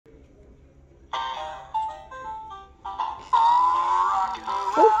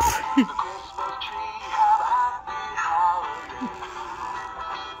Oops.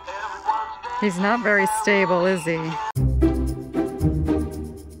 He's not very stable, is he?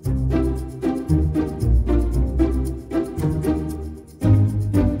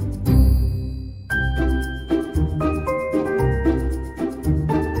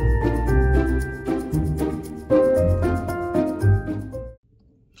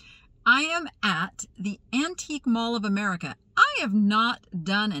 I am at the Antique Mall of America. I have not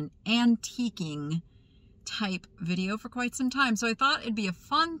done an antiquing type video for quite some time, so I thought it'd be a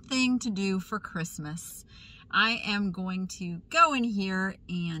fun thing to do for Christmas. I am going to go in here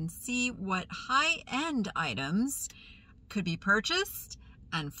and see what high-end items could be purchased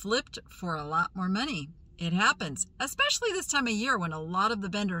and flipped for a lot more money. It happens, especially this time of year when a lot of the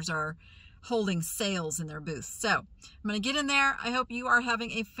vendors are holding sales in their booths. So I'm going to get in there. I hope you are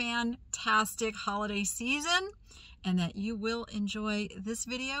having a fantastic holiday season and that you will enjoy this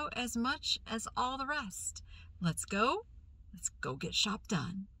video as much as all the rest. Let's go get shop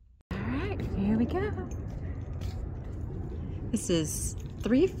done. All right, here we go. This is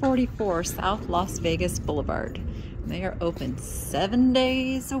 344 South Las Vegas Boulevard. They are open 7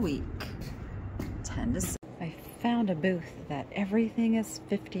 days a week, 10 to 6. I found a booth that everything is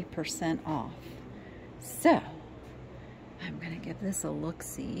 50% off. So I'm gonna give this a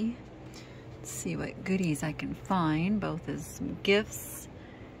look-see. See what goodies I can find, both as some gifts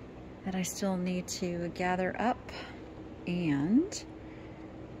that I still need to gather up and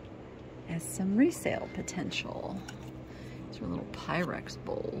as some resale potential. These are little Pyrex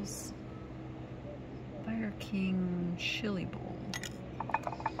bowls. Fire King chili bowl.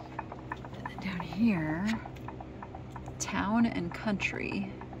 And then down here, Town and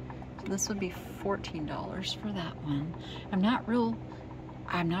Country. So this would be $14 for that one. I'm not real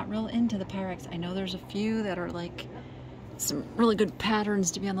into the Pyrex. I know there's a few that are like some really good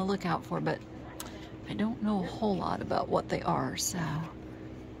patterns to be on the lookout for, but I don't know a whole lot about what they are. So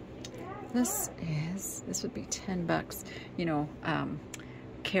this would be 10 bucks. You know,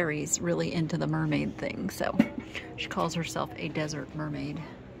 Carrie's really into the mermaid thing, so she calls herself a desert mermaid.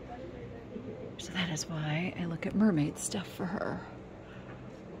 So that is why I look at mermaid stuff for her.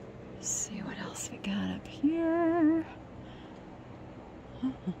 Let's see what else we got up here.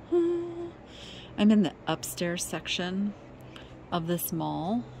 I'm in the upstairs section of this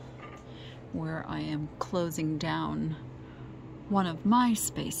mall where I am closing down one of my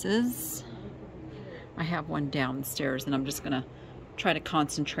spaces. I have one downstairs and I'm just gonna try to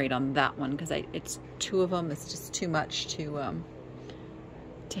concentrate on that one because it's two of them. It's just too much to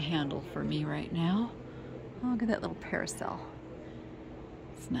handle for me right now. Oh, look at that little parasol.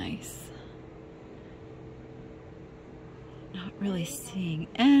 It's nice. Not really seeing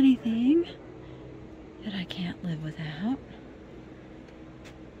anything that I can't live without.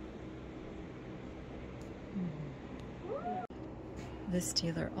 This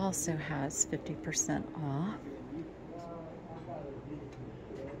dealer also has 50% off.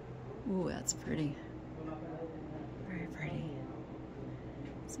 Ooh, that's pretty. Very pretty.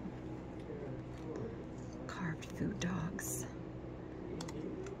 Some carved food dogs.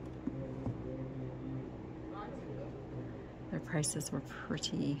 Their prices were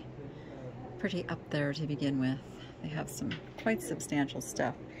pretty up there to begin with. They have some quite substantial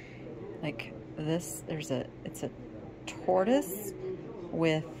stuff. Like this, it's a tortoise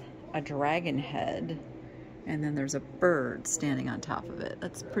with a dragon head, and then there's a bird standing on top of it.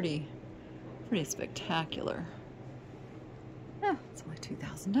 That's pretty spectacular. Oh, it's only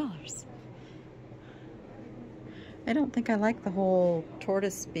 $2,000. I don't think I like the whole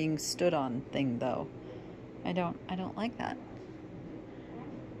tortoise being stood on thing though. I don't like that.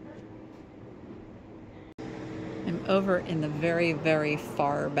 I'm over in the very, very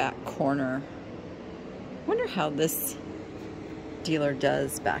far back corner. I wonder how this dealer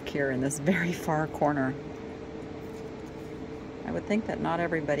does back here in this very far corner. I would think that not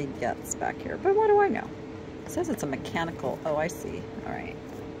everybody gets back here, but what do I know? It says it's a mechanical. Oh, I see. All right.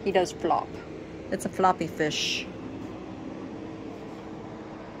 He does flop. It's a floppy fish.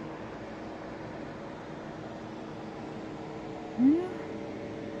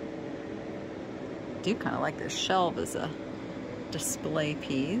 I do kind of like this shelf as a display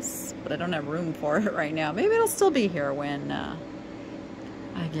piece, but I don't have room for it right now. Maybe it'll still be here when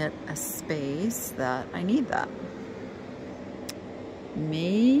I get a space that I need that.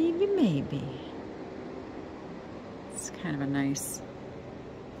 Maybe. It's kind of a nice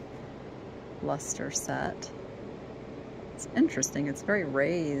luster set. It's interesting. It's very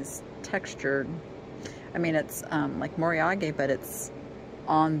raised, textured. I mean, it's like Moriage, but it's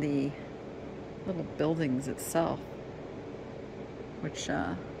on the little buildings itself. which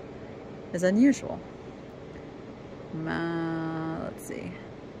is unusual. Let's see.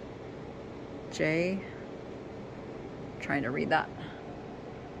 J, trying to read that.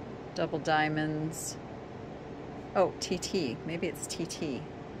 Double diamonds. Oh, TT. Maybe it's TT.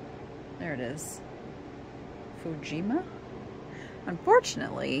 There it is. Fujima?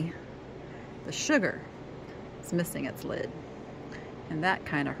 Unfortunately, the sugar is missing its lid, and that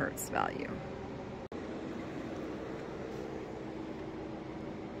kind of hurts value.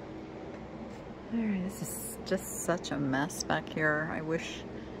 Alright, this is just such a mess back here. I wish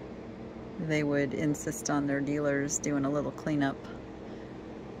they would insist on their dealers doing a little cleanup,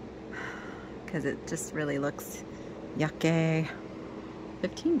 because it just really looks yucky.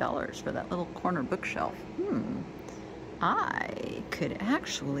 $15 for that little corner bookshelf. I could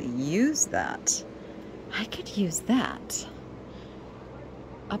actually use that. I could use that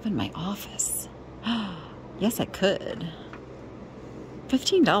up in my office. Yes, I could.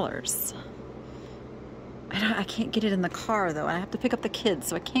 $15. I can't get it in the car though. I have to pick up the kids,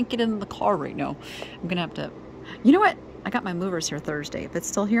 so I can't get it in the car right now. I'm gonna have to, you know what? I got my movers here Thursday. If it's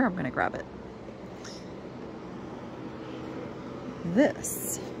still here, I'm gonna grab it.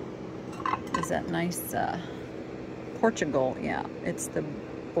 This is that nice Portugal. Yeah, it's the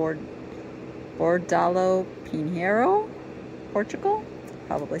Bordalo Pinheiro, Portugal.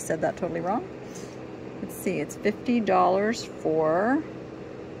 Probably said that totally wrong. Let's see, it's $50 for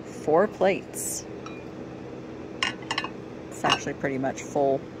 4 plates. It's actually pretty much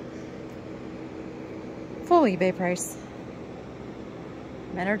full eBay price.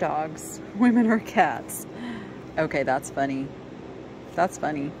 Men are dogs, women are cats. Okay, that's funny. That's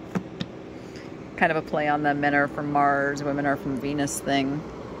funny. Kind of a play on the men are from Mars, women are from Venus thing.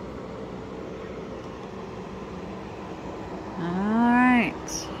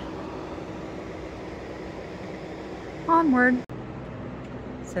 Alright. Onward.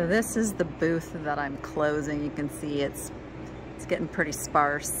 So this is the booth that I'm closing. You can see it's getting pretty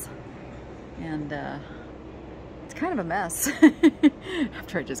sparse. And it's kind of a mess.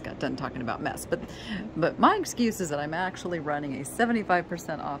 After I just got done talking about mess. But my excuse is that I'm actually running a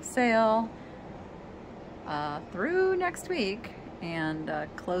 75% off sale through next week, and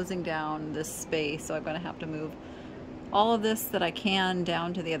closing down this space. So I'm going to have to move all of this that I can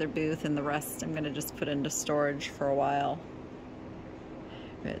down to the other booth, and the rest I'm going to just put into storage for a while.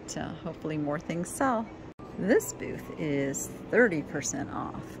 But hopefully more things sell. This booth is 30%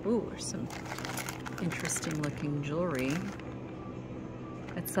 off. Ooh, there's some interesting looking jewelry.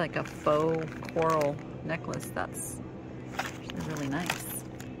 It's like a faux coral necklace. That's really nice.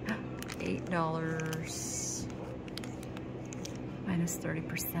 $8 minus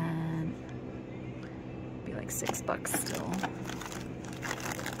 30%. Be like $6 still.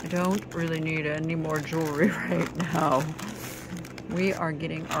 I don't really need any more jewelry right now. We are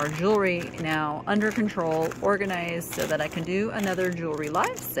getting our jewelry now under control, organized, so that I can do another jewelry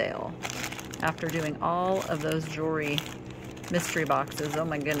live sale after doing all of those jewelry mystery boxes. Oh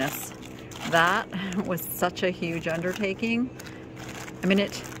my goodness. That was such a huge undertaking. I mean,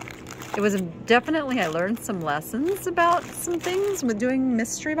 it was definitely, I learned some lessons about some things with doing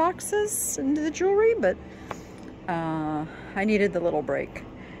mystery boxes into the jewelry, but I needed the little break.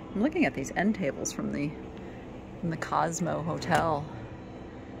 I'm looking at these end tables from the Cosmo Hotel.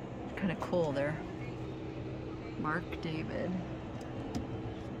 Kind of cool there. Mark David.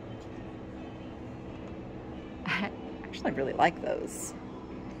 Actually, I really like those.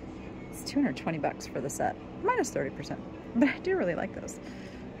 It's $220 for the set, minus 30%, but I do really like those.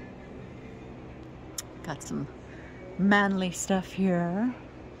 Got some manly stuff here.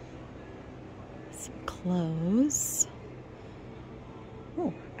 Some clothes.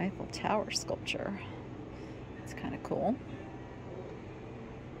 Oh, Eiffel Tower sculpture. It's kind of cool.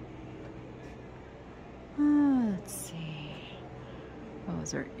 Let's see. Oh,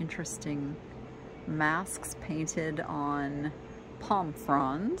 those are interesting masks painted on palm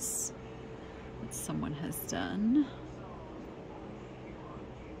fronds that someone has done.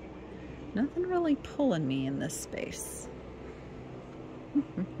 Nothing really pulling me in this space.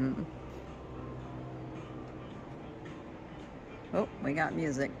 Oh, we got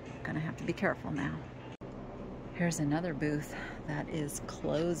music. Gonna have to be careful now. Here's another booth that is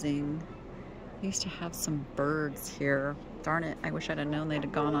closing. I used to have some birds here. Darn it, I wish I'd have known they'd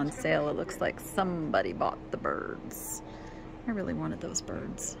have gone on sale. It looks like somebody bought the birds. I really wanted those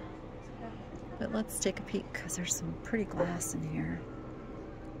birds. But let's take a peek, because there's some pretty glass in here.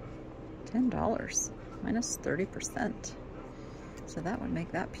 $10, minus 30%. So that would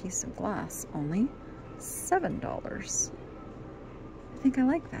make that piece of glass only $7. I think I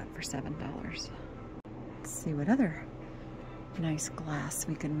like that for $7. Let's see what other nice glass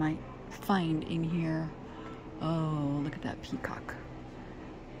we might find in here. Oh, look at that peacock.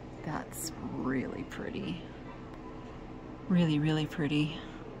 That's really pretty. Really, really pretty.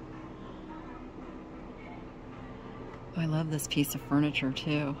 Oh, I love this piece of furniture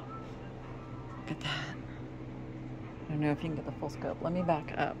too. Look at that. I don't know if you can get the full scope. Let me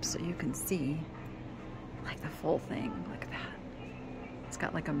back up so you can see like the full thing. Look at that. It's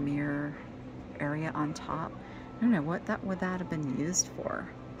got like a mirror area on top. I don't know what that would that have been used for.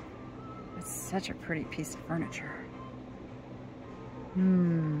 It's such a pretty piece of furniture.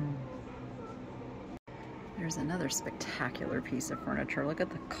 There's another spectacular piece of furniture. Look at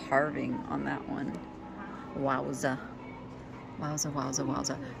the carving on that one. Wowza. Wowza, wowza,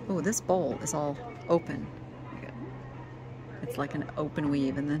 wowza. Oh, this bowl is all open. It's like an open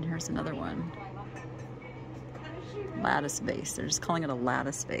weave. And then here's another one. Lattice vase. They're just calling it a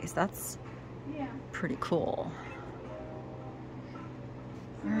lattice vase. That's pretty cool.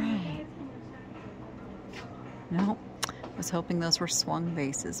 All right. Nope. I was hoping those were swung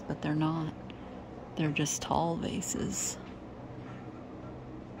vases, but they're not. They're just tall vases.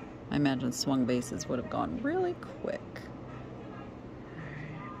 I imagine swung vases would have gone really quick.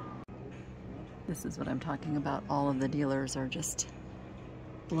 This is what I'm talking about. All of the dealers are just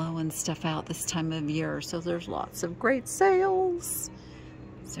blowing stuff out this time of year, so there's lots of great sales.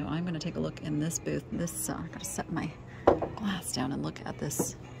 So I'm going to take a look in this booth. This I gotta set my glass down and look at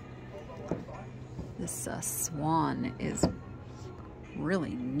this. This swan is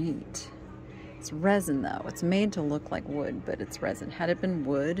really neat. It's resin though. It's made to look like wood, but it's resin. Had it been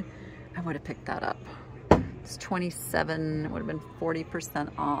wood, I would have picked that up. It's $27. It would have been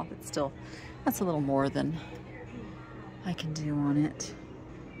 40% off. It's still, that's a little more than I can do on it.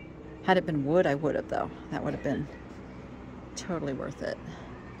 Had it been wood, I would have though. That would have been totally worth it.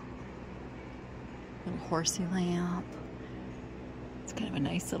 Little horsey lamp. It's kind of a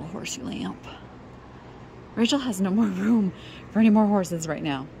nice little horsey lamp. Rachel has no more room for any more horses right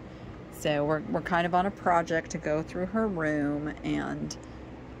now. So we're kind of on a project to go through her room, and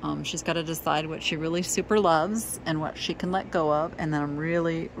she's got to decide what she really super loves and what she can let go of. And then I'm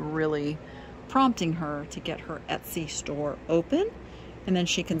really, really prompting her to get her Etsy store open, and then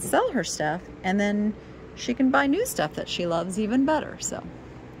she can sell her stuff, and then she can buy new stuff that she loves even better. So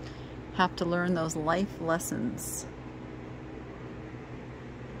have to learn those life lessons.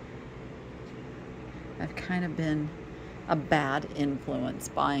 I've kind of been a bad influence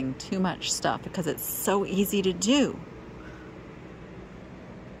buying too much stuff because it's so easy to do.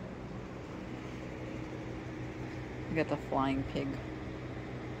 We got the flying pig.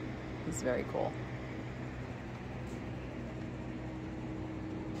 He's very cool.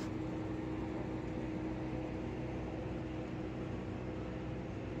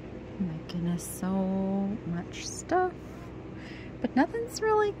 Oh my goodness, so much stuff. But nothing's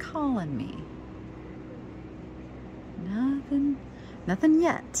really calling me. Nothing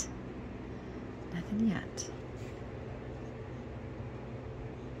yet. Nothing yet.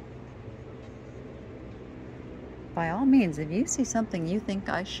 By all means, if you see something you think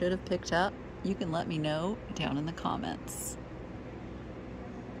I should have picked up, you can let me know down in the comments.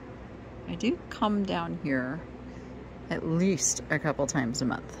 I do come down here at least a couple times a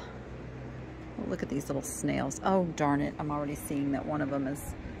month. Oh, look at these little snails. Oh, darn it. I'm already seeing that one of them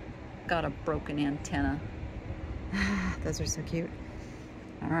has got a broken antenna. Those are so cute.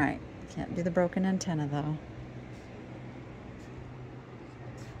 All right, can't do the broken antenna though.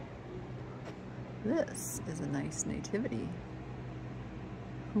 This is a nice nativity.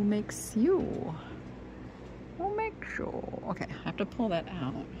 Who makes you? Who makes you? Okay, I have to pull that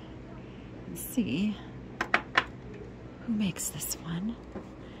out and see who makes this one,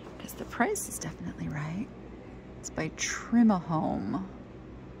 because the price is definitely right. It's by Trimahome.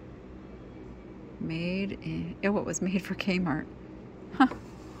 Made in, oh, it was made for Kmart. Huh.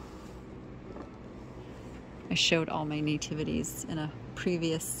 I showed all my nativities in a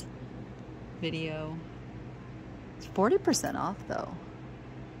previous video. It's 40% off though,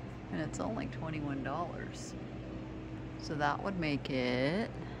 and it's only $21. So that would make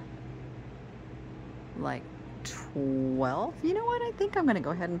it like 12. You know what? I think I'm gonna go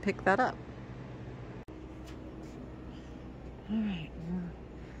ahead and pick that up. All right,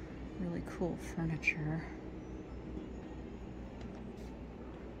 really cool furniture.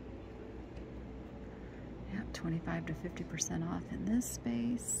 Yep, 25 to 50% off in this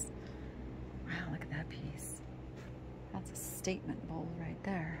space. Wow, look at that piece. That's a statement bowl right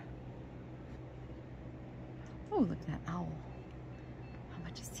there. Oh, look at that owl. How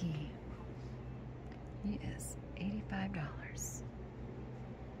much is he? He is $85.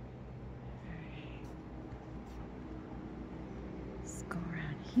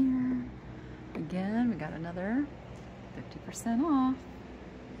 here. Again, we got another 50% off.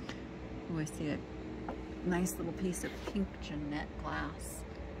 Oh, I see a nice little piece of pink Jeanette glass.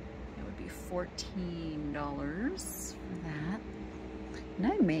 It would be $14 for that. And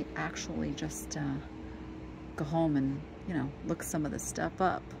I may actually just go home and, you know, look some of this stuff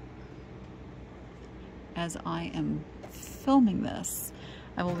up. As I am filming this,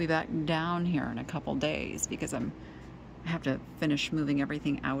 I will be back down here in a couple days because I have to finish moving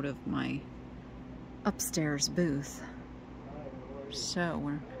everything out of my upstairs booth.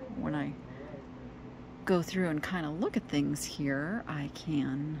 So when I go through and kind of look at things here, I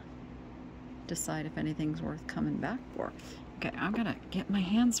can decide if anything's worth coming back for. Okay, I'm gonna get my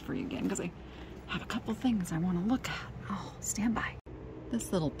hands free again because I have a couple things I want to look at. Oh, stand by.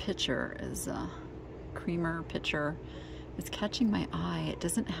 This little pitcher is a creamer pitcher. It's catching my eye. It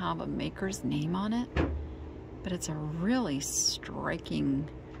doesn't have a maker's name on it, but it's a really striking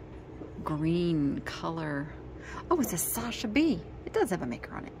green color. Oh, it's a Sasha B. It does have a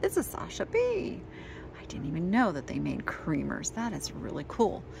maker on it. It's a Sasha B. I didn't even know that they made creamers. That is really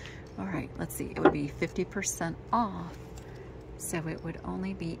cool. All right, let's see. It would be 50% off, so it would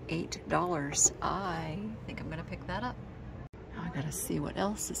only be $8. I think I'm gonna pick that up. Now I gotta see what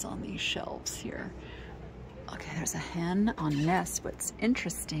else is on these shelves here. Okay, there's a hen on Nest. What's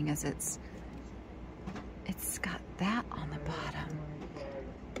interesting is it's got that on the bottom,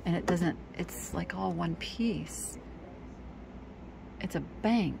 and it doesn't, it's like all one piece. It's a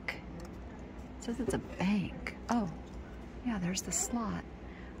bank. It says it's a bank. Oh, yeah, there's the slot.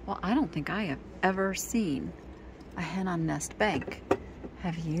 Well, I don't think I have ever seen a hen on Nest bank.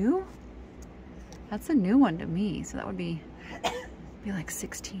 Have you? That's a new one to me, so that would be like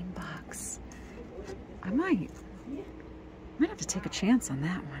 16 bucks. I might have to take a chance on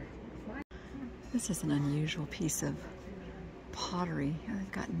that one. This is an unusual piece of pottery.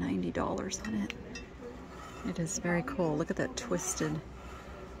 I've got $90 on it. It is very cool. Look at that twisted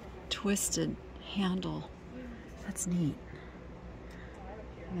handle. That's neat.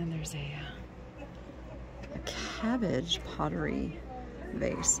 And then there's a cabbage pottery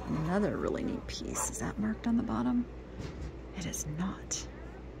vase. Another really neat piece. Is that marked on the bottom? It is not.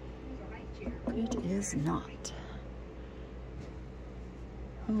 It is not.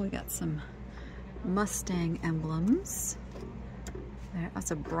 Oh, we got some Mustang emblems. There, that's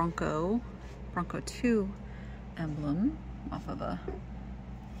a Bronco 2 emblem off of a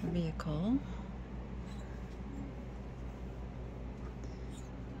vehicle.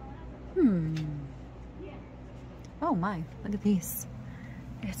 Oh my, look at these.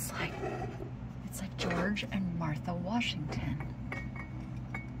 It's like George and Martha Washington.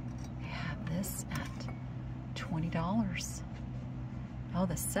 They have this at $20. Oh,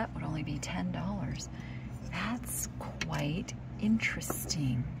 the set would only be $10. That's quite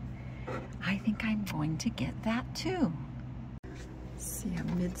interesting. I think I'm going to get that too. See a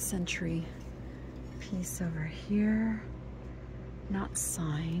mid-century piece over here, not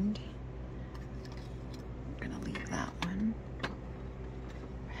signed. I'm gonna leave that one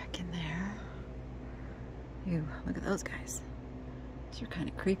back in there. Ew, look at those guys. These are kind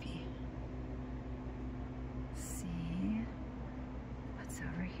of creepy. See what's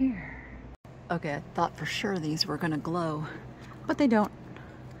over here. Okay, I thought for sure these were gonna glow, but they don't.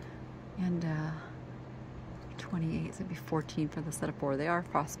 And 28, so it'd be 14 for the set of 4. They are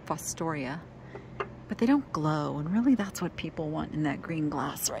Fostoria, but they don't glow, and really that's what people want in that green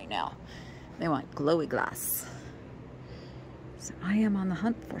glass right now. They want glowy glass. So I am on the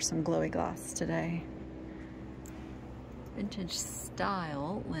hunt for some glowy glass today. Vintage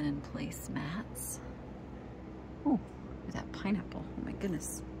style linen placemats. Oh, with that pineapple. Oh my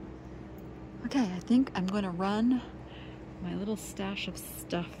goodness. Okay, I think I'm going to run my little stash of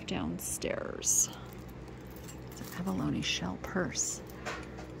stuff downstairs. It's a abalone shell purse.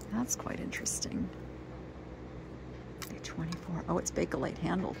 That's quite interesting. 24. Oh, it's Bakelite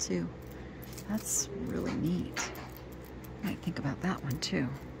handle too. That's really neat. I might think about that one too.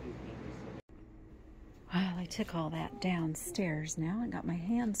 Well, I took all that downstairs now. I got my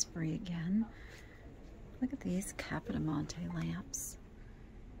hands free again. Look at these Capodimonte lamps.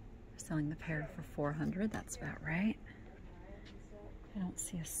 They're selling the pair for $400. That's about right. I don't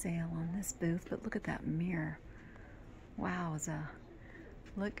see a sale on this booth, but look at that mirror. Wow,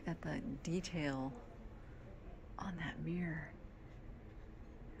 look at the detail on that mirror.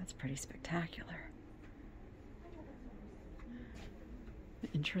 That's pretty spectacular.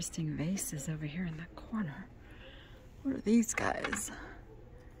 Interesting vases over here in the corner. What are these guys?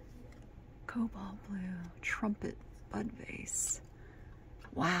 Cobalt blue trumpet bud vase.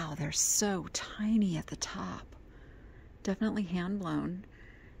 Wow, they're so tiny at the top. Definitely hand blown.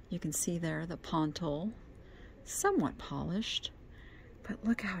 You can see there the pontal, somewhat polished, but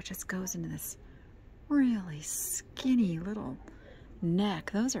look how it just goes into this really skinny little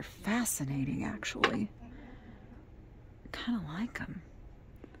neck. Those are fascinating, actually. Kind of like them.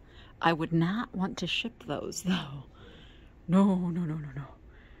 I would not want to ship those, though. No, no, no, no, no.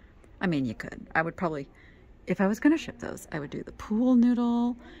 I mean, you could. I would probably, if I was going to ship those, I would do the pool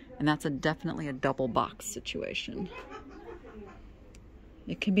noodle, and that's definitely a double box situation.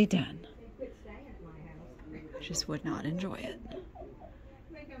 It can be done. Just would not enjoy it.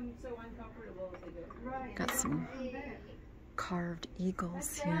 Got some carved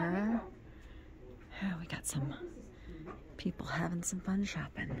eagles here. Oh, we got some people having some fun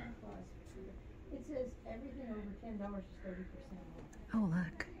shopping. It says everything over $10 is 30% off. Oh,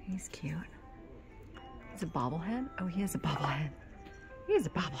 look, he's cute. He's a bobblehead? Oh, he is a bobblehead. He is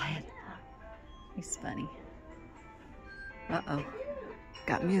a bobblehead. He's funny. Uh-oh.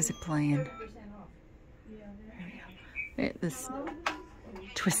 Got music playing. There we go. This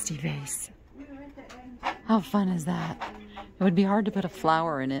twisty vase. How fun is that? It would be hard to put a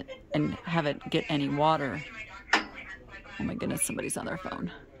flower in it and have it get any water. Oh my goodness, somebody's on their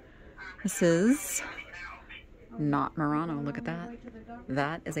phone. This is not Murano. Look at that.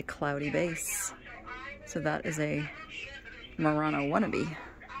 That is a cloudy base. So that is a Murano wannabe.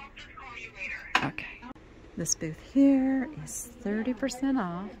 Okay. This booth here is 30%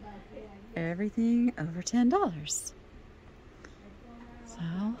 off everything over $10.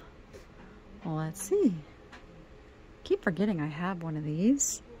 So, let's see. Keep forgetting I have one of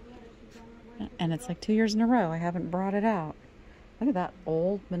these. And it's like 2 years in a row I haven't brought it out. Look at that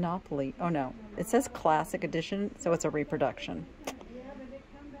old Monopoly. Oh no, it says classic edition, so it's a reproduction.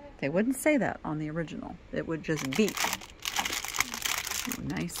 They wouldn't say that on the original. It would just be. Ooh,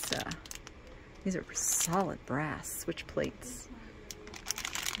 nice, these are solid brass switch plates.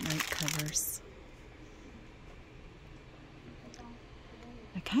 Light covers.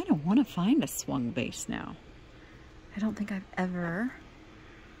 I kind of want to find a swung base now. I don't think I've ever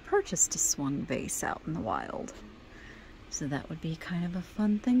purchased a swung base out in the wild. So that would be kind of a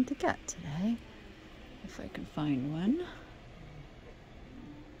fun thing to get today, if I can find one.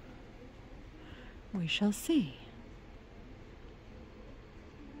 We shall see.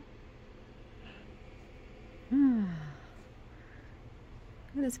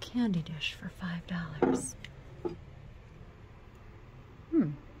 Look at this candy dish for $5.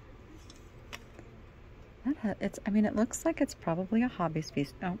 I mean, it looks like it's probably a hobby's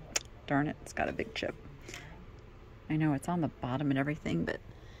piece. Oh, darn it, it's got a big chip. I know it's on the bottom and everything, but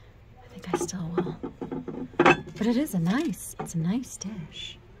I think I still will. But it is it's a nice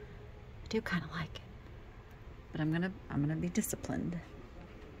dish. I do kind of like it. But I'm gonna be disciplined.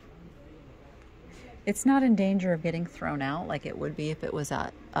 It's not in danger of getting thrown out like it would be if it was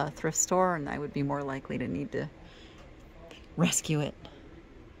at a thrift store, and I would be more likely to need to rescue it.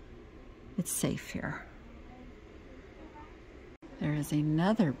 It's safe here. There is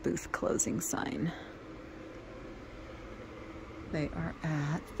another booth closing sign. They are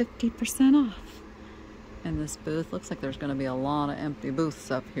at 50% off. And this booth looks like there's going to be a lot of empty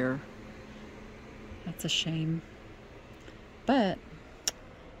booths up here. That's a shame. But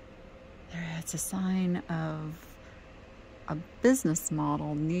it's a sign of a business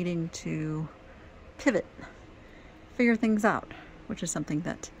model needing to pivot, figure things out, which is something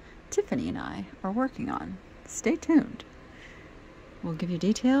that Tiffany and I are working on. Stay tuned. We'll give you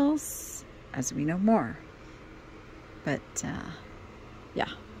details as we know more. But yeah,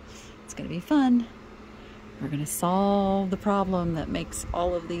 it's gonna be fun. We're gonna solve the problem that makes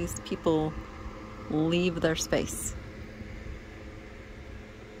all of these people leave their space.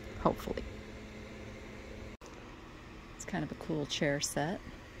 Hopefully. It's kind of a cool chair set.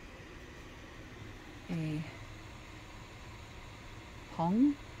 A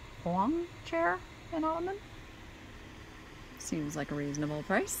Huang chair and ottoman. Seems like a reasonable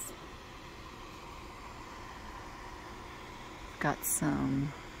price. Got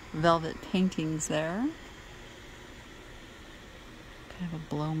some velvet paintings there. Kind of a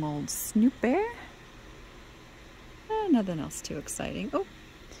blow mold Snoop Bear. Nothing else too exciting. Oh,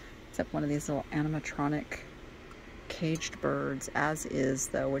 except one of these little animatronic caged birds, as is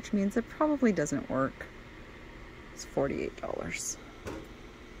though, which means it probably doesn't work. It's $48.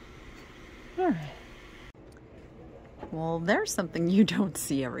 All right. Well, there's something you don't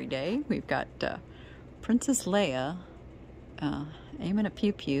see every day. We've got Princess Leia aiming a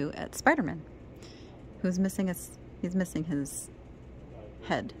pew-pew at Spider-Man, who's missing he's missing his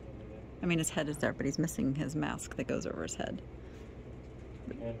head. I mean, his head is there, but he's missing his mask that goes over his head.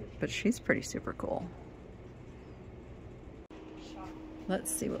 But she's pretty super cool. Let's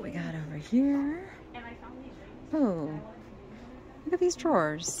see what we got over here. Oh, look at these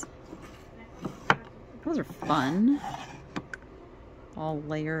drawers. Those are fun. All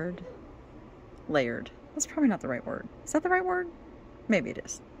layered. Layered. That's probably not the right word. Is that the right word? Maybe it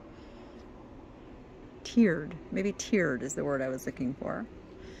is. Tiered. Maybe tiered is the word I was looking for.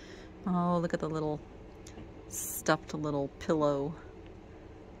 Oh, look at the little stuffed little pillow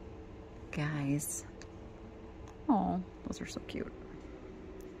guys. Oh, those are so cute.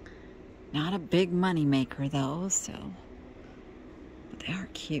 Not a big money maker though, so, but they are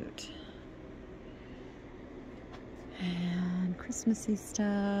cute. And Christmassy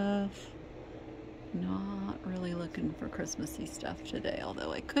stuff. Not really looking for Christmassy stuff today,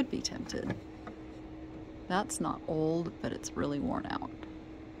 although I could be tempted. That's not old, but it's really worn out.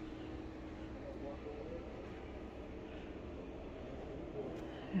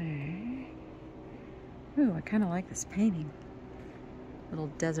 Okay. Ooh, I kind of like this painting. Little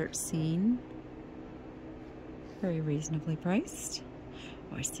desert scene. Very reasonably priced.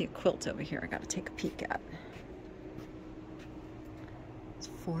 Oh, I see a quilt over here I gotta take a peek at. It's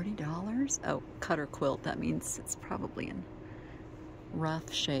 $40. Oh, cutter quilt. That means it's probably in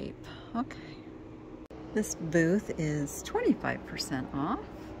rough shape. Okay. This booth is 25% off.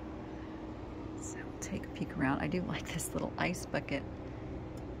 So we'll take a peek around. I do like this little ice bucket.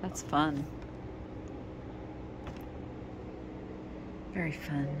 That's fun. Very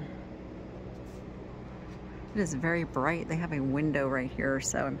fun. It is very bright. They have a window right here,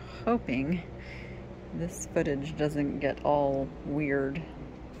 so I'm hoping this footage doesn't get all weird.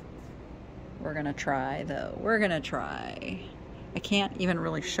 We're gonna try though. We're gonna try. I can't even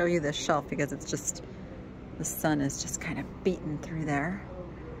really show you this shelf because it's just, the sun is just kind of beating through there.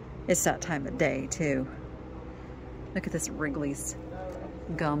 It's that time of day too. Look at this Wrigley's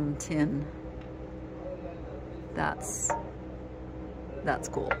gum tin. That's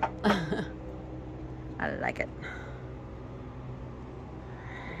cool. I like it.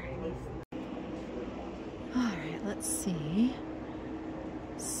 All right, let's see.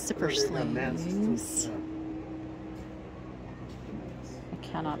 Zipper sleeves. I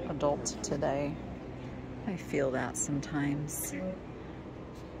cannot adult today. I feel that sometimes.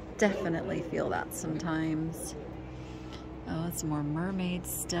 Definitely feel that sometimes. Oh, it's more mermaid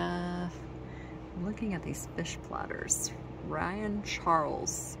stuff. I'm looking at these fish platters. Ryan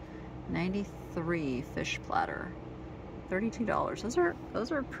Charles, 93 fish platter, $32.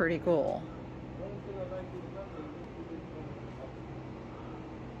 Those are pretty cool.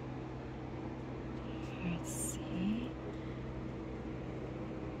 Let's see.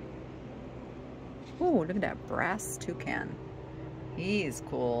 Oh, look at that brass toucan. He's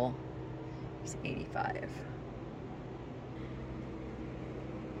cool. He's 85.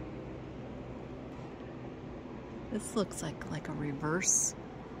 This looks like a reverse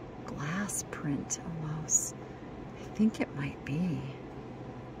glass print almost. I think it might be.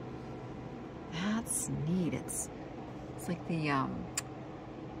 That's neat. It's like the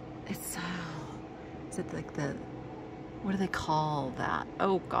is it like the, what do they call that?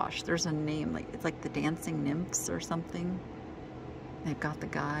 Oh gosh, there's a name, like it's like the dancing nymphs or something. They've got the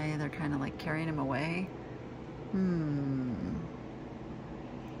guy, they're kind of like carrying him away.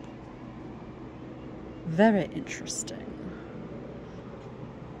 Very interesting.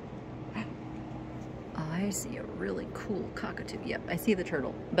 I see a really cool cockatoo. Yep, I see the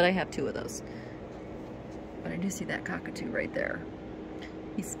turtle, but I have two of those. But I do see that cockatoo right there.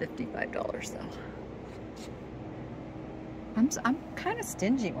 He's $55 though. I'm kind of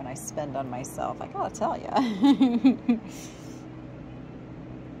stingy when I spend on myself, I gotta tell ya.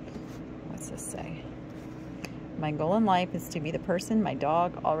 What's this say? My goal in life is to be the person my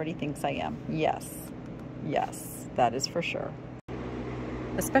dog already thinks I am. Yes. Yes, that is for sure.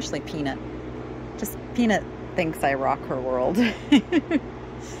 Especially Peanut. Just Peanut thinks I rock her world.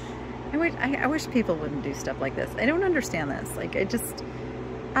 I wish people wouldn't do stuff like this. I don't understand this. Like,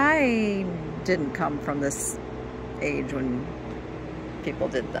 I didn't come from this age when people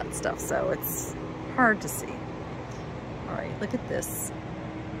did that stuff, so it's hard to see. All right, look at this.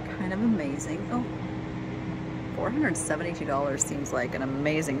 Kind of amazing. Oh, $472 seems like an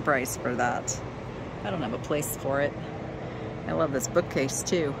amazing price for that. I don't have a place for it. I love this bookcase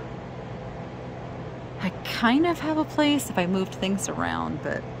too. I kind of have a place if I moved things around,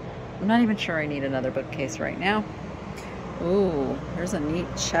 but I'm not even sure I need another bookcase right now. Ooh, there's a neat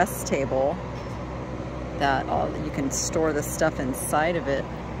chess table that you can store the stuff inside of it.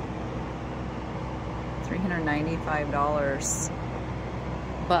 $395,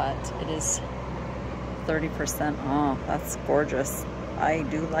 but it is 30% off. That's gorgeous. I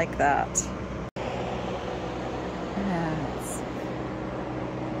do like that. Yes.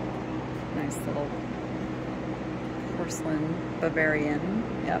 little porcelain Bavarian.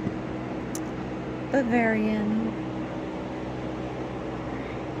 Yep. Bavarian.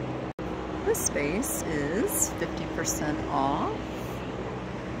 This space is 50% off.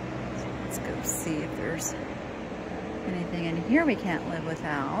 So let's go see if there's anything in here we can't live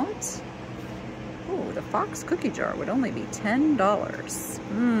without. Oh, the Fox cookie jar would only be $10.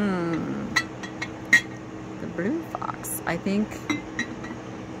 The blue Fox. I think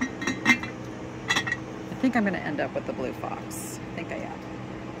I'm gonna end up with the blue Fox. I think I am.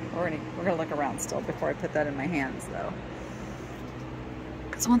 We're gonna look around still before I put that in my hands though.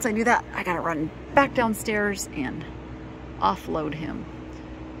 Because once I do that, I gotta run back downstairs and offload him.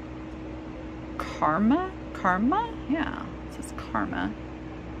 Karma? Karma? Yeah, it says Karma.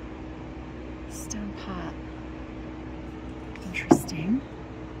 Stone pot. Interesting.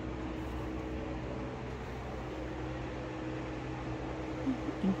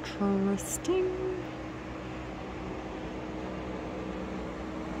 Interesting.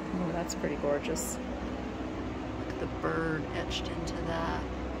 Oh, that's pretty gorgeous. Look at the bird etched into that.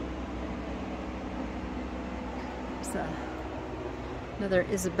 There's another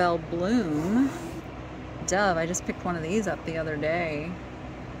Isabel Bloom dove. I just picked one of these up the other day.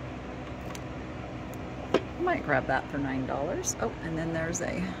 I might grab that for $9. Oh, and then there's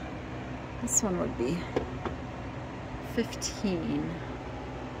this one would be $15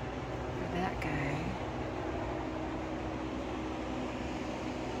 for that guy.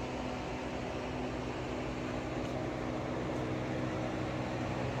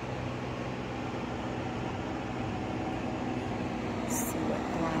 Let's see what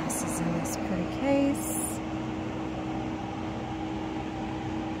glass is in this pretty case.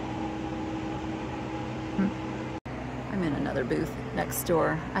 I'm in another booth next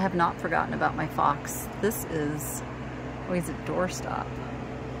door. I have not forgotten about my fox. This is, oh, he's a doorstop.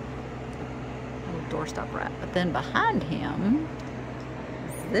 A little doorstop rat. But then behind him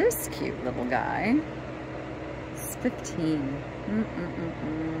is this cute little guy. It's 15.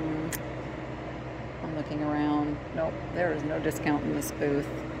 I'm looking around. Nope, there is no discount in this booth.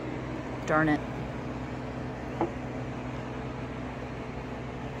 Darn it.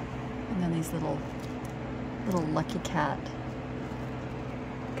 And then these little Lucky Cat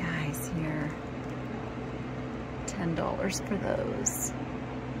guys here. $10 for those.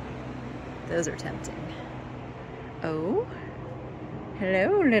 Those are tempting. Oh,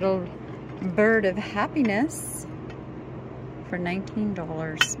 hello, little bird of happiness for $19.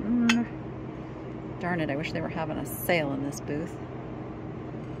 Darn it, I wish they were having a sale in this booth.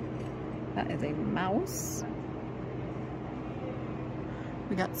 That is a mouse.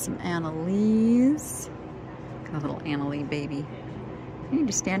 We got some Annalise. A little Annalie baby. You need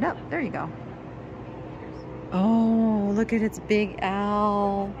to stand up. There you go. Oh, look at its big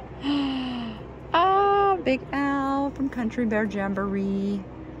owl. Ah, big owl from Country Bear Jamboree.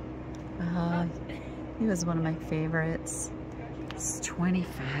 He was one of my favorites. It's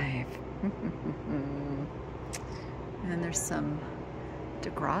 $25. And then there's some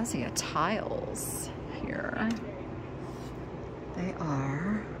DeGrazia tiles here. They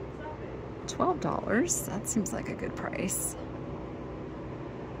are $12. That seems like a good price.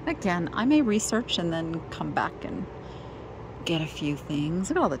 Again, I may research and then come back and get a few things.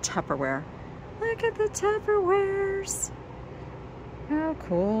 Look at all the Tupperware. Look at the Tupperwares. How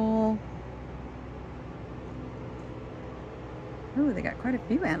cool. Oh, they got quite a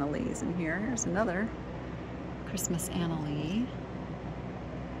few Annalise in here. Here's another Christmas Annalie.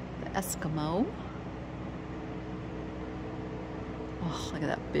 The Eskimo. Oh, look at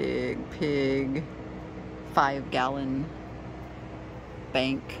that big pig, 5-gallon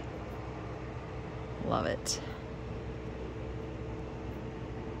bank. Love it.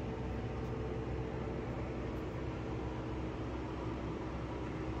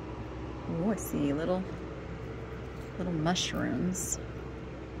 Oh, I see little mushrooms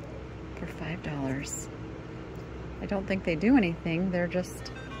for $5. I don't think they do anything. They are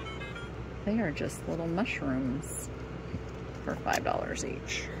just little mushrooms for $5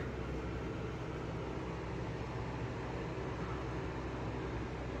 each.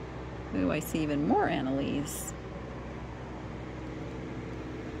 Ooh, I see even more Annalise.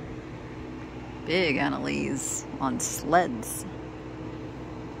 Big Annalise on sleds.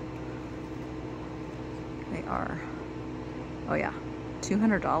 They are, oh yeah,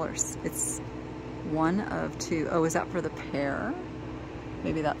 $200. It's one of two. Oh, is that for the pair?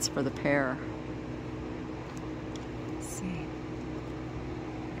 Maybe that's for the pair. Let's see.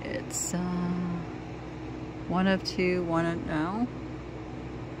 It's one of two,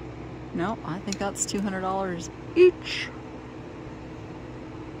 no, I think that's $200 each.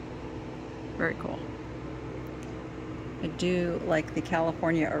 Very cool. I do like the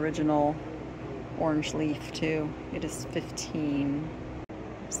California original orange leaf too. It is $15.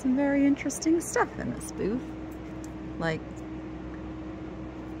 Some very interesting stuff in this booth. Like,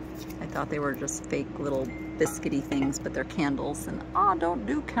 I thought they were just fake little biscuity things, but they're candles, and don't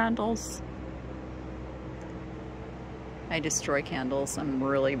do candles. I destroy candles. I'm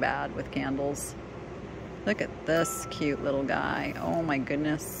really bad with candles. Look at this cute little guy. Oh my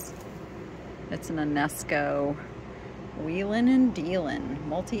goodness. It's an Unesco Wheelin' and Dealin'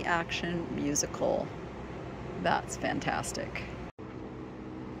 multi-action musical. That's fantastic.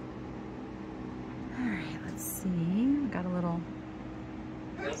 Alright, let's see. We got a little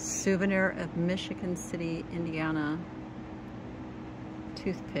souvenir of Michigan City, Indiana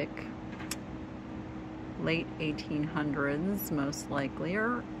toothpick. Late 1800s, most likely,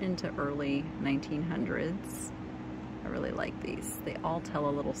 or into early 1900s. I really like these. They all tell a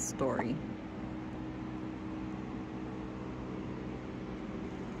little story.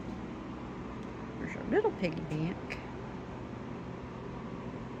 There's your little piggy bank.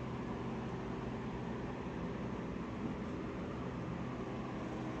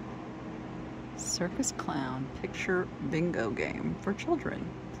 Circus Clown Picture Bingo Game for children.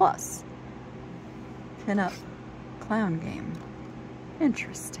 Plus, pin-up clown game.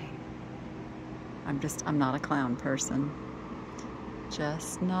 Interesting. I'm not a clown person.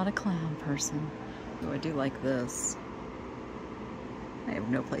 Just not a clown person. Oh, I do like this. I have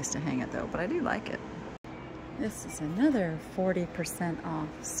no place to hang it though, but I do like it. This is another 40% off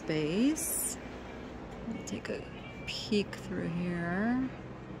space. Let me take a peek through here.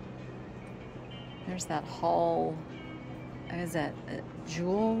 There's that Hall. Is that a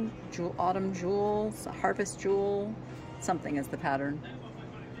jewel, autumn jewels, a harvest jewel? Something is the pattern.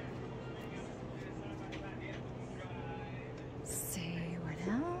 Let's see,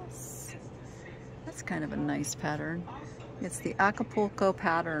 what else? That's kind of a nice pattern. It's the Acapulco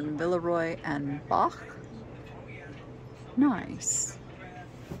pattern, Villeroy and Bach. Nice.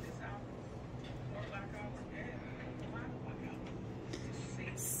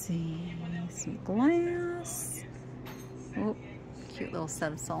 Let's see, some glass. Oh, cute little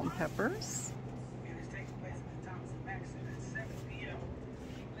set of salt and peppers.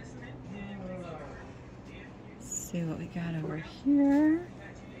 Let's see what we got over here.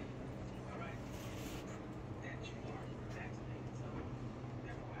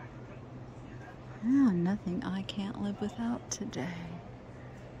 Oh, nothing I can't live without today.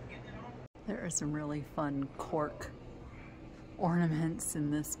 There are some really fun cork ornaments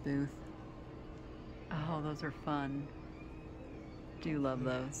in this booth. Oh, those are fun. Do love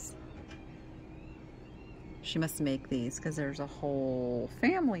those. She must make these because there's a whole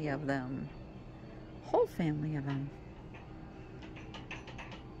family of them. Whole family of them.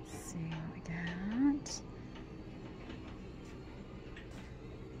 Let's see what we got.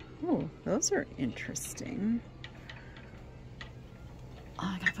 Oh, those are interesting.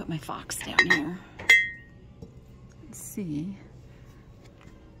 Oh, I gotta put my fox down here. Let's see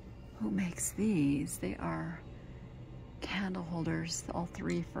who makes these. They are candle holders, all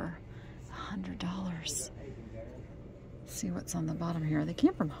three for $100. See what's on the bottom here. They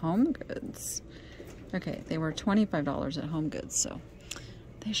came from Home Goods. Okay, they were $25 at Home Goods, so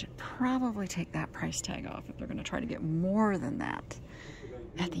they should probably take that price tag off if they're going to try to get more than that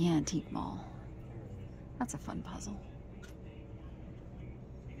at the antique mall. That's a fun puzzle.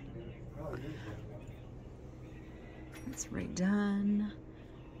 It's redone.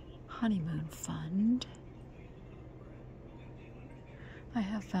 Honeymoon Fund. I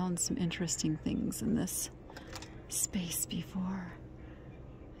have found some interesting things in this space before.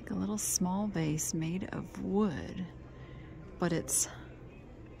 Like a little small vase made of wood, but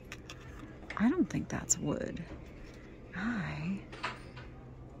I don't think that's wood.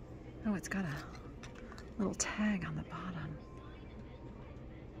 Oh, it's got a little tag on the bottom.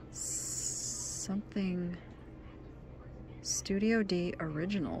 Something Studio D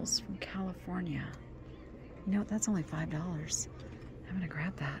Originals from California. You know, that's only $5. I'm gonna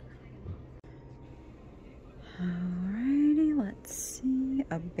grab that. Alrighty, let's see.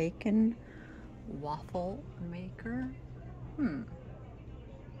 A bacon waffle maker.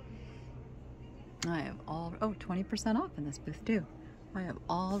 I have 20% off in this booth too. I have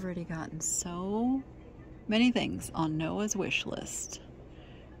already gotten so many things on Noah's wish list.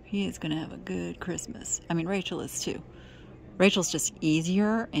 He is gonna have a good Christmas. I mean, Rachel is too. Rachel's just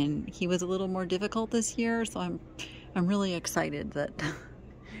easier, and he was a little more difficult this year, so I'm really excited that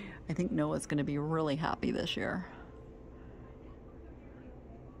I think Noah's gonna be really happy this year.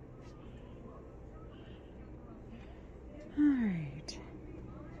 All right.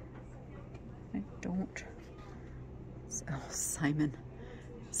 don't. Oh, Simon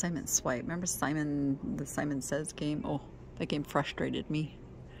Swipe. Remember Simon, the Simon Says game? Oh, that game frustrated me.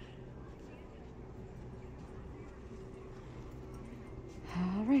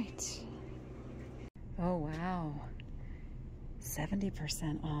 All right. Oh, wow.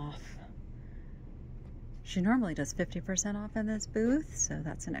 70% off. She normally does 50% off in this booth, so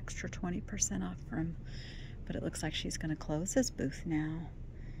that's an extra 20% off from, but it looks like she's going to close this booth now.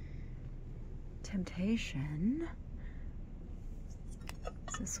 Temptation.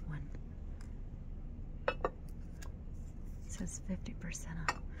 What's this one? It says 50%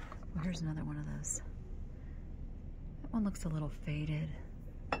 off. Well, here's another one of those. That one looks a little faded.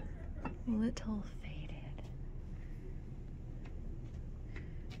 Little faded.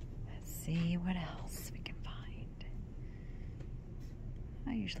 Let's see what else we can find.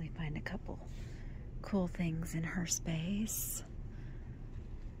 I usually find a couple cool things in her space.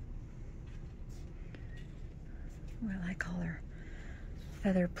 What do I call her?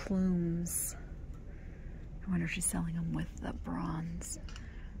 Feather plumes. I wonder if she's selling them with the bronze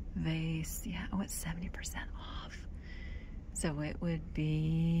vase. Yeah, oh, it's 70% off. So it would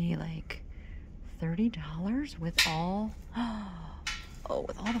be like $30 with all, oh,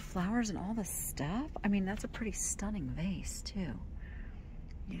 with all the flowers and all the stuff. I mean, that's a pretty stunning vase too.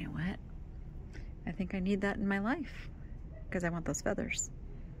 You know what? I think I need that in my life because I want those feathers.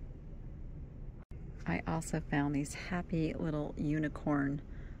 I also found these happy little unicorn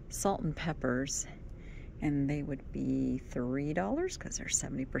salt and peppers, and they would be $3 because they're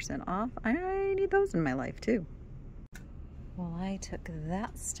 70% off. I need those in my life too. Well, I took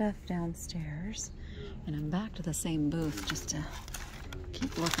that stuff downstairs, and I'm back to the same booth just to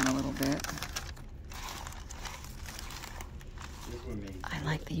keep looking a little bit. I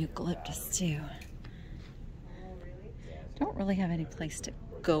like the eucalyptus too. Don't really have any place to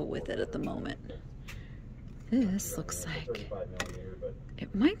go with it at the moment. This looks like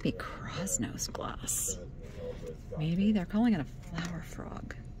it might be Krosnos glass. Maybe they're calling it a flower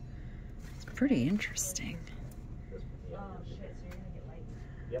frog. It's pretty interesting.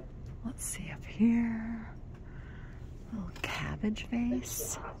 Let's see up here. A little cabbage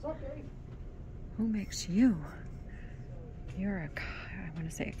vase. Who makes you? You're a, I want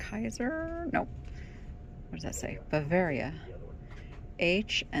to say a Kaiser? Nope. What does that say? Bavaria.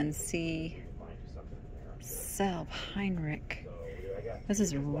 H&C Selb Heinrich. This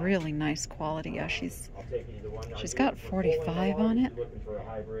is really nice quality. Yeah, she's got 45 on it,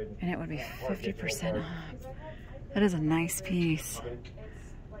 and it would be 50% off. That is a nice piece.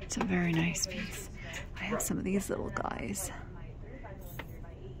 It's a very nice piece. I have some of these little guys.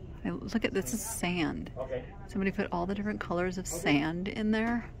 Look at this, is sand. Somebody put all the different colors of sand in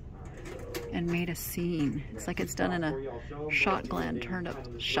there and made a scene. It's like it's done in a shot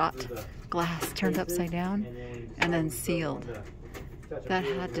glass turned upside down and then sealed. That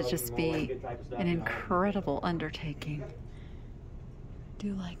had to just be an incredible undertaking.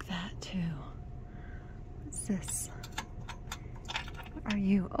 Do like that too. What's this? What are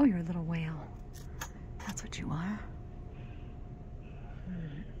you? Oh, you're a little whale. That's what you are.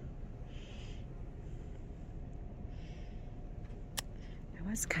 I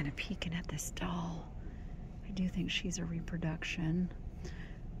was kind of peeking at this doll. I do think she's a reproduction.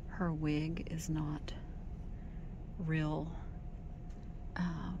 Her wig is not real.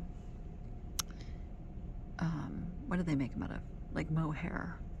 What do they make them out of? Like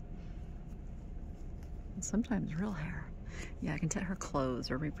mohair. And sometimes real hair. Yeah, I can tell her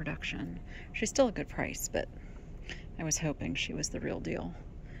clothes are reproduction. She's still a good price, but I was hoping she was the real deal.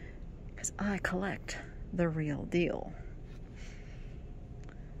 Because I collect the real deal.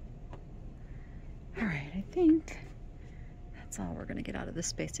 Alright, I think that's all we're going to get out of this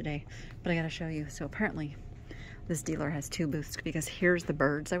space today. But I got to show you. So apparently this dealer has two booths, because here's the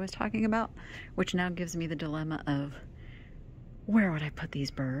birds I was talking about, which now gives me the dilemma of where would I put these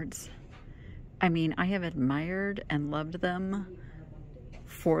birds? I mean, I have admired and loved them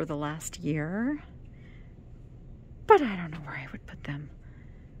for the last year, but I don't know where I would put them.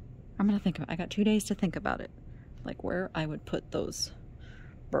 I'm going to think about it. I got 2 days to think about it, like where I would put those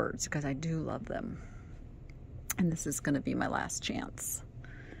birds, because I do love them. And this is going to be my last chance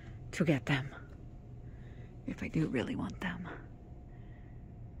to get them, if I do really want them.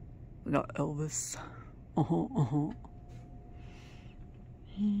 We got Elvis.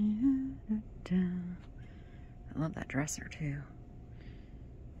 I love that dresser too.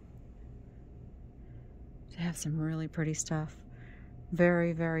 They have some really pretty stuff.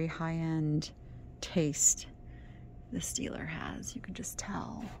 Very, very high-end taste this dealer has. You can just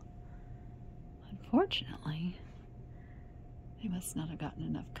tell. Unfortunately, they must not have gotten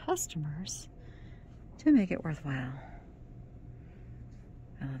enough customers, to make it worthwhile.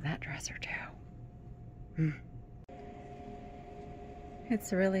 I love that dresser too.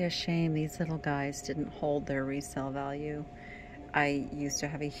 It's really a shame these little guys didn't hold their resale value. I used to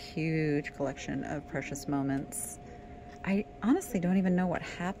have a huge collection of precious moments. I honestly don't even know what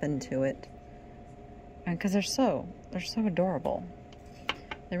happened to it. And because they're so adorable.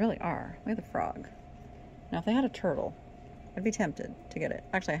 They really are. Look at the frog. Now if they had a turtle, I'd be tempted to get it.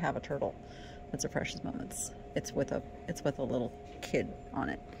 Actually, I have a turtle. That's a precious moments. It's with a little kid on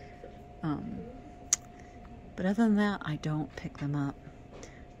it. But other than that, I don't pick them up.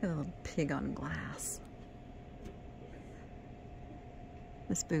 Look at the little pig on glass.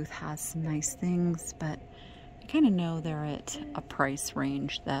 This booth has some nice things, but I kind of know they're at a price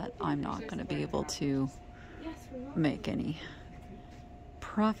range that I'm not going to be able to make any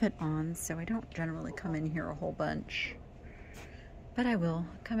profit on, so I don't generally come in here a whole bunch. But I will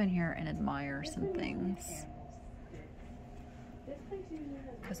come in here and admire some things,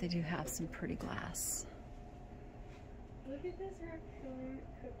 because they do have some pretty glass. Look at this raccoon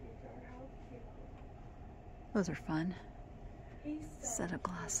cookie jar. How cute. Those are fun. Set of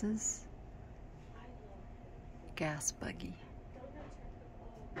glasses. Gas buggy.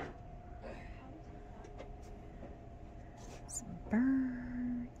 Some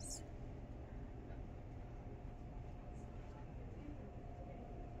birds.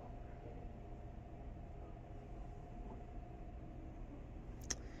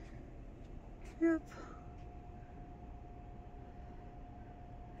 Yep.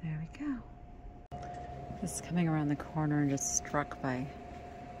 There we go. Just coming around the corner and just struck by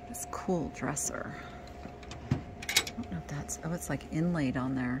this cool dresser. I don't know if that's, oh, it's like inlaid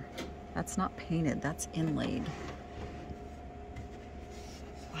on there. That's not painted, that's inlaid.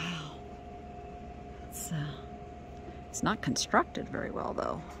 Wow. It's not constructed very well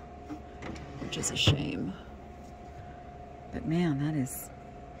though, which is a shame. But man, that is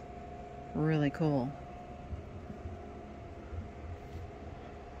really cool.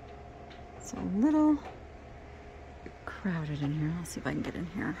 It's a little crowded in here. I'll see if I can get in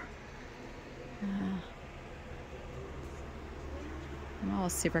here. I'm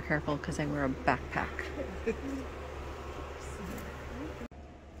always super careful because I wear a backpack.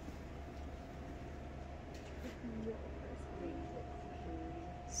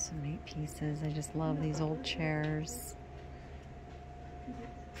 Some neat pieces. I just love these old chairs.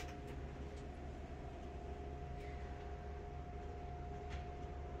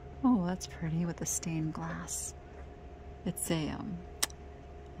 Oh, that's pretty with the stained glass. It's a, I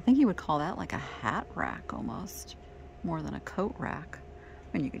think you would call that like a hat rack almost, more than a coat rack.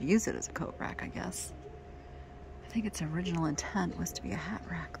 I mean, you could use it as a coat rack, I guess. I think its original intent was to be a hat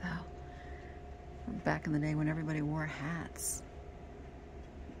rack, though. Back in the day when everybody wore hats.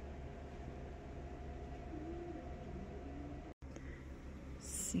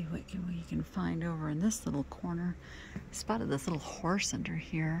 See what we can find over in this little corner. I spotted this little horse under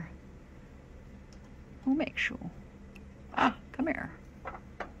here. We'll make sure. Ah, come here.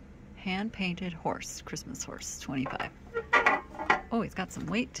 Hand-painted horse, Christmas horse, 25. Oh, he's got some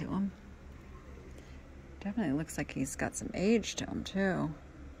weight to him. Definitely looks like he's got some age to him, too.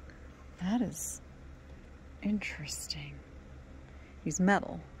 That is interesting. He's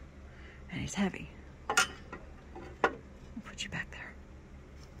metal, and he's heavy. I'll put you back there.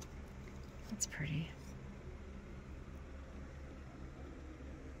 That's pretty.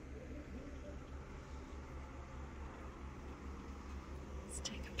 Let's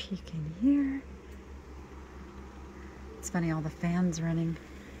take a peek in here. It's funny, all the fans running.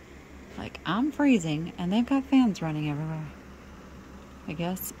 Like, I'm freezing, and they've got fans running everywhere. I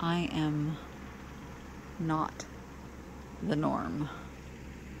guess I am not the norm.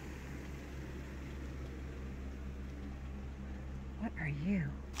 What are you?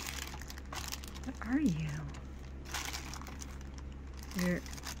 What are you?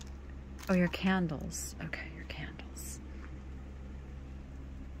 You're candles. Okay, you're candles.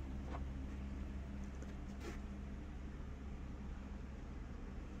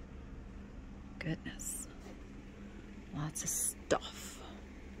 Goodness. Lots of stuff.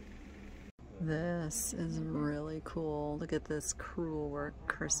 This is really cool. Look at this crewel work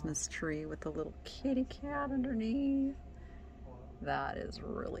Christmas tree with the little kitty cat underneath. That is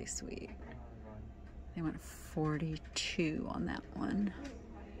really sweet. They went 42 on that one.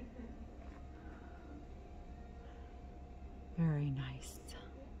 Very nice.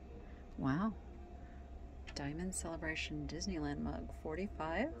 Wow. Diamond Celebration Disneyland mug,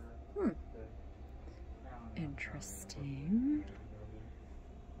 45. Interesting.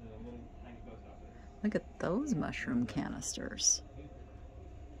 Look at those mushroom canisters.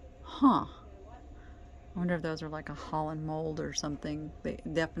 Huh. I wonder if those are like a Holland mold or something. They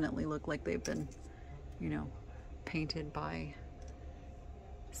definitely look like they've been, you know, painted by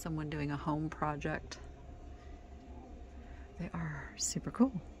someone doing a home project. They are super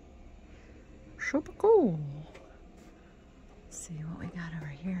cool. Super cool. Let's see what we got over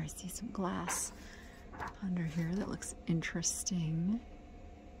here. I see some glass under here that looks interesting.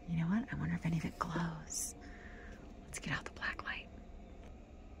 You know what? I wonder if any of it glows. Let's get out the black light.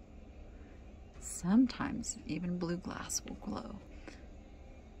 Sometimes even blue glass will glow.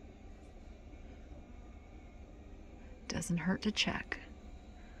 Doesn't hurt to check.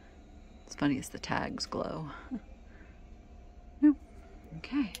 It's funny as the tags glow. No.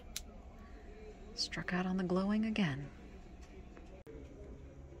 Okay. Struck out on the glowing again.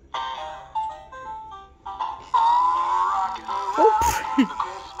 Oops.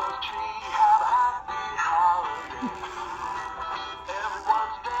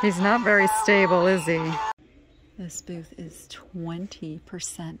 He's not very stable, is he? This booth is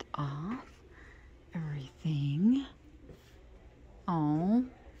 20% off everything. Oh,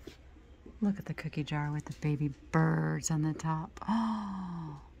 look at the cookie jar with the baby birds on the top.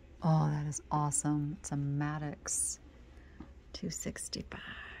 Oh, that is awesome. It's a Maddox 265.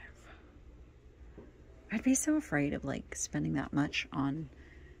 I'd be so afraid of like spending that much on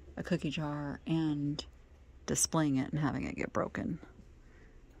a cookie jar and displaying it and having it get broken.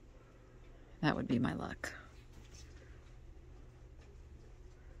 That would be my luck.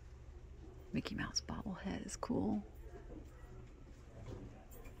 Mickey Mouse bobblehead is cool.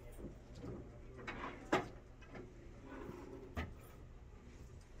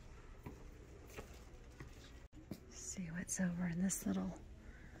 See what's over in this little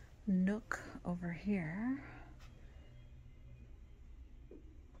nook over here.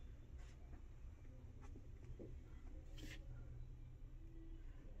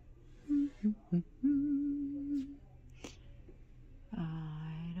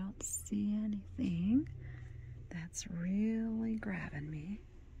 I don't see anything that's really grabbing me.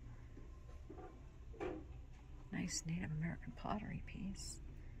 Nice Native American pottery piece.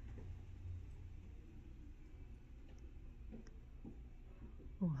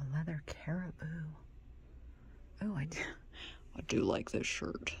 Ooh, a leather caribou. Oh, I do like this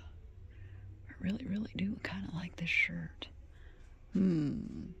shirt. I really, really do kind of like this shirt.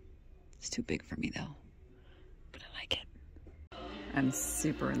 It's too big for me though, but I like it. I'm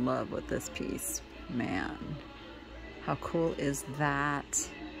super in love with this piece. Man, how cool is that?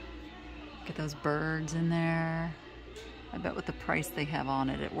 Get those birds in there. I bet with the price they have on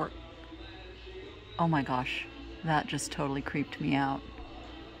it, it worked. Oh my gosh, that just totally creeped me out.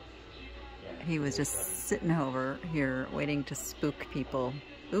 He was just sitting over here waiting to spook people.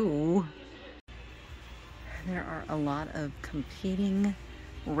 Ooh. There are a lot of competing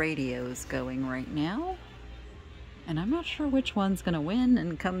radios going right now. And I'm not sure which one's gonna win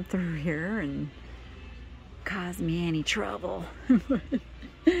and come through here and cause me any trouble.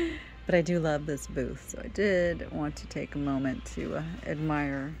 But I do love this booth, so I did want to take a moment to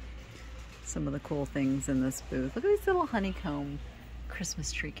admire some of the cool things in this booth. Look at these little honeycomb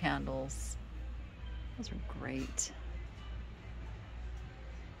Christmas tree candles. Those are great.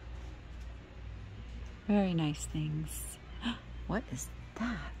 Very nice things. What is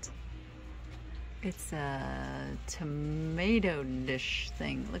that? It's a tomato dish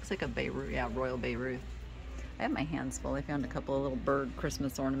thing. Looks like a Beirut, yeah, Royal Beirut. I have my hands full. I found a couple of little bird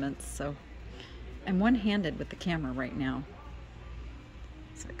Christmas ornaments, so I'm one-handed with the camera right now.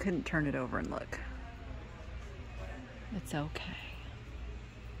 So I couldn't turn it over and look. It's okay.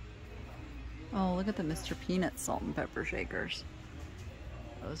 Oh, look at the Mr. Peanut salt and pepper shakers.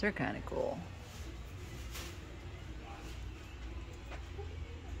 Those are kind of cool.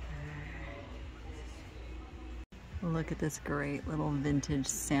 Look at this great little vintage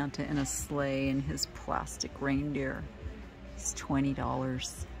Santa in a sleigh and his plastic reindeer. It's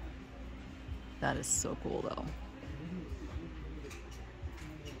 $20. That is so cool though.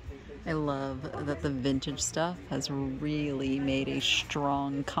 I love that the vintage stuff has really made a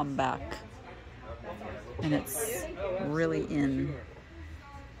strong comeback. And it's really in.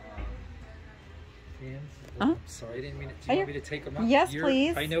 Huh? Sorry, I didn't mean to. Do you want me to take them up? Yes,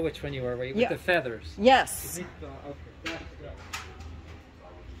 please. I know which one you are, right? With the feathers. Yes. Okay.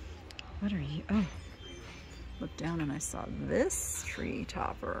 What are you? Oh. Looked down and I saw this tree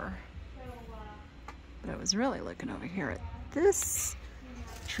topper. But I was really looking over here at this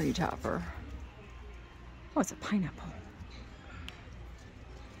tree topper. Oh, it's a pineapple.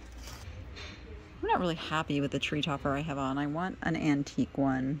 I'm not really happy with the tree topper I have on. I want an antique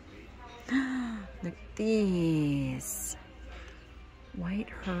one. Look at these.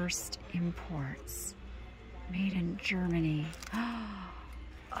 Whitehurst Imports. Made in Germany.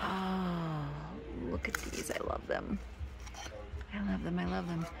 Oh, look at these. I love them. I love them. I love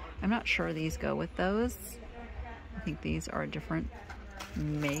them. I'm not sure these go with those. I think these are a different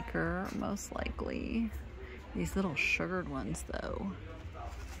maker, most likely. These little sugared ones, though.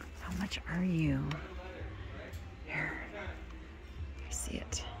 How much are you? Here. I see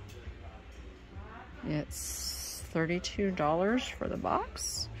it. It's $32 for the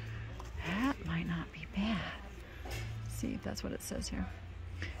box. That might not be bad. Let's see if that's what it says here.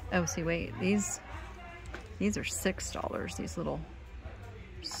 Oh, see, wait. These are $6. These little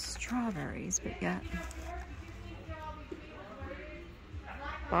strawberries, but yet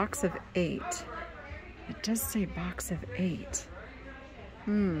box of 8. It does say box of 8.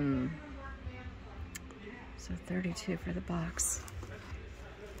 So 32 for the box.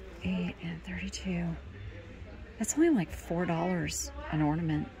 8 and 32. That's only like $4 an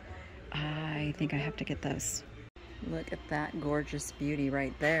ornament. I think I have to get those. Look at that gorgeous beauty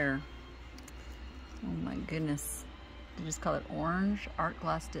right there. Oh my goodness. They just call it orange art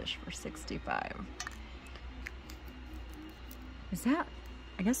glass dish for $65. Is that,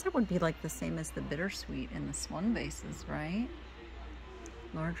 I guess that would be like the same as the bittersweet in the swan vases, right?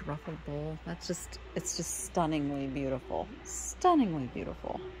 Large ruffled bowl. That's just, it's just stunningly beautiful. Stunningly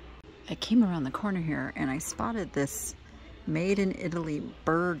beautiful. I came around the corner here and I spotted this made in Italy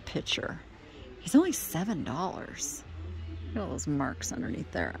bird pitcher. He's only $7. Look at all those marks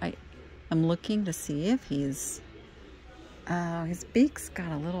underneath there. I'm looking to see if he's, oh, his beak's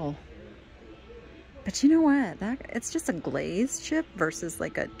got a little, but you know what? It's just a glaze chip versus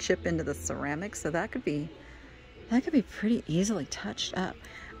like a chip into the ceramic. So that could be pretty easily touched up.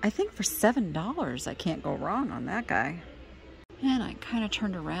 I think for $7, I can't go wrong on that guy. And I kind of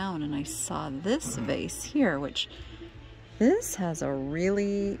turned around and I saw this vase here, which this has a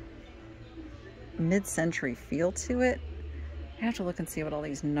really mid-century feel to it. I have to look and see what all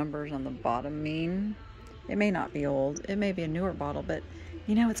these numbers on the bottom mean. It may not be old. It may be a newer bottle, but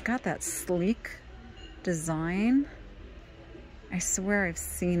you know, it's got that sleek design. I swear I've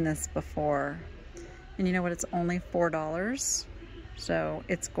seen this before. And you know what? It's only $4. So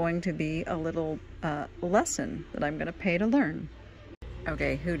it's going to be a little lesson that I'm going to pay to learn.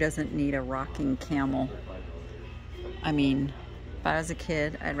 Okay, who doesn't need a rocking camel? I mean, if I was a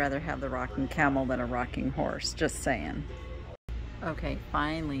kid, I'd rather have the rocking camel than a rocking horse. Just saying. Okay,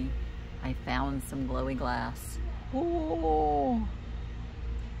 finally, I found some glowy glass. Oh,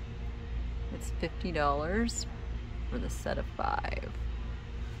 it's $50 for the set of 5.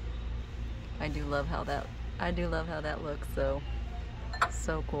 I do love how that looks, though.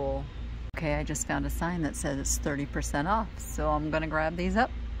 So cool. Okay, I just found a sign that says it's 30% off, so I'm gonna grab these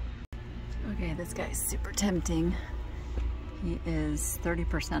up. Okay, this guy's super tempting. He is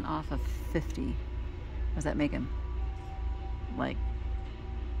 30% off of 50. What does that make him? Like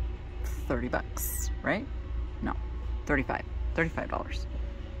 30 bucks, right? No, $35.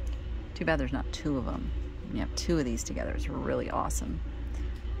 Too bad there's not 2 of them. When you have 2 of these together, it's really awesome.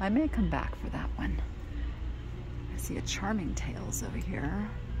 I may come back for that one. I see a Charming Tales over here.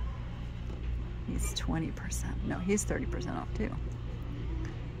 He's 20%. No, he's 30% off too.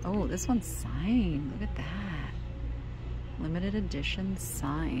 Oh, this one's signed. Look at that. Limited edition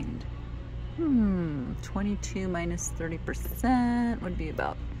signed. 22 minus 30% would be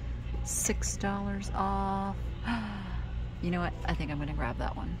about $6 off. You know what? I think I'm gonna grab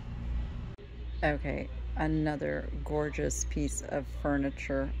that one. Okay, another gorgeous piece of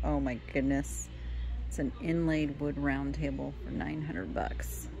furniture. Oh my goodness. It's an inlaid wood round table for 900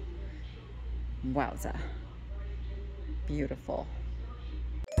 bucks. Wowza. Beautiful.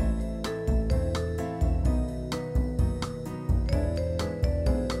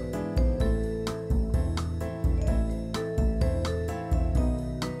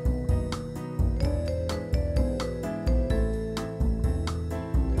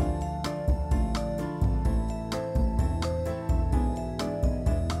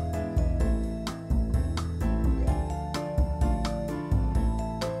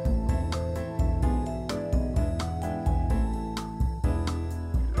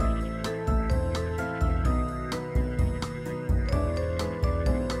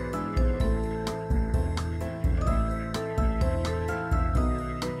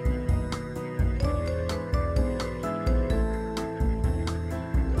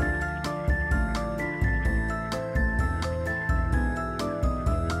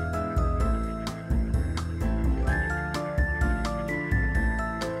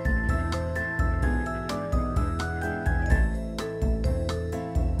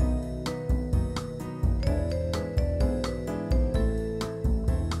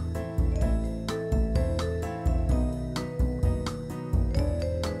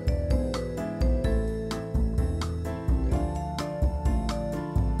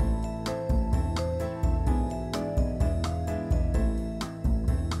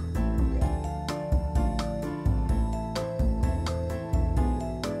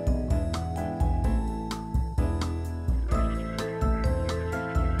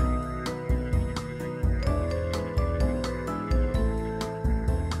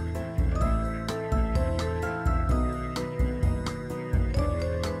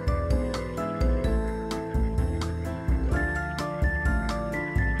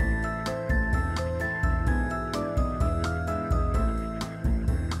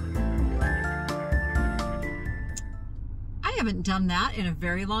 haven't done that in a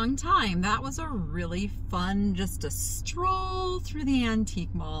very long time. That was a really fun, just a stroll through the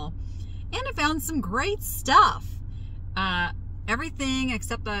antique mall. And I found some great stuff. Everything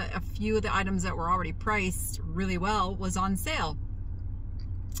except a few of the items that were already priced really well was on sale.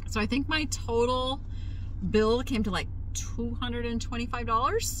 So I think my total bill came to like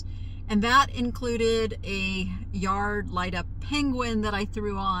 $225. And that included a yard light up penguin that I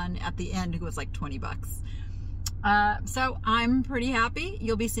threw on at the end who was like 20 bucks. So I'm pretty happy.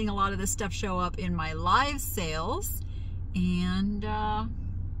 You'll be seeing a lot of this stuff show up in my live sales. And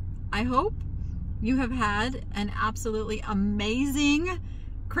I hope you have had an absolutely amazing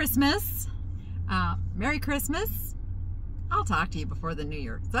Christmas. Merry Christmas. I'll talk to you before the New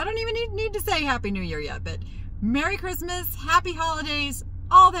Year. So I don't even need to say Happy New Year yet, but Merry Christmas, Happy Holidays,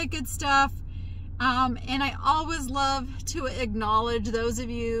 all that good stuff. And I always love to acknowledge those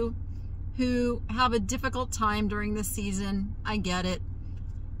of you who have a difficult time during this season. I get it.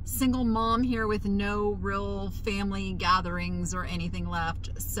 Single mom here with no real family gatherings or anything left.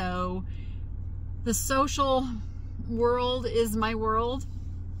 So the social world is my world.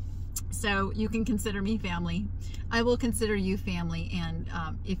 So you can consider me family. I will consider you family. And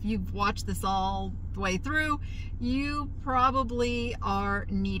if you've watched this all the way through, you probably are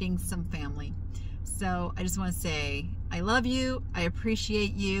needing some family. So I just want to say, I love you, I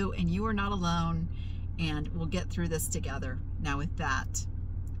appreciate you, and you are not alone, and we'll get through this together. Now with that,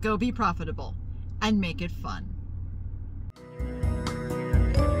 go be profitable and make it fun.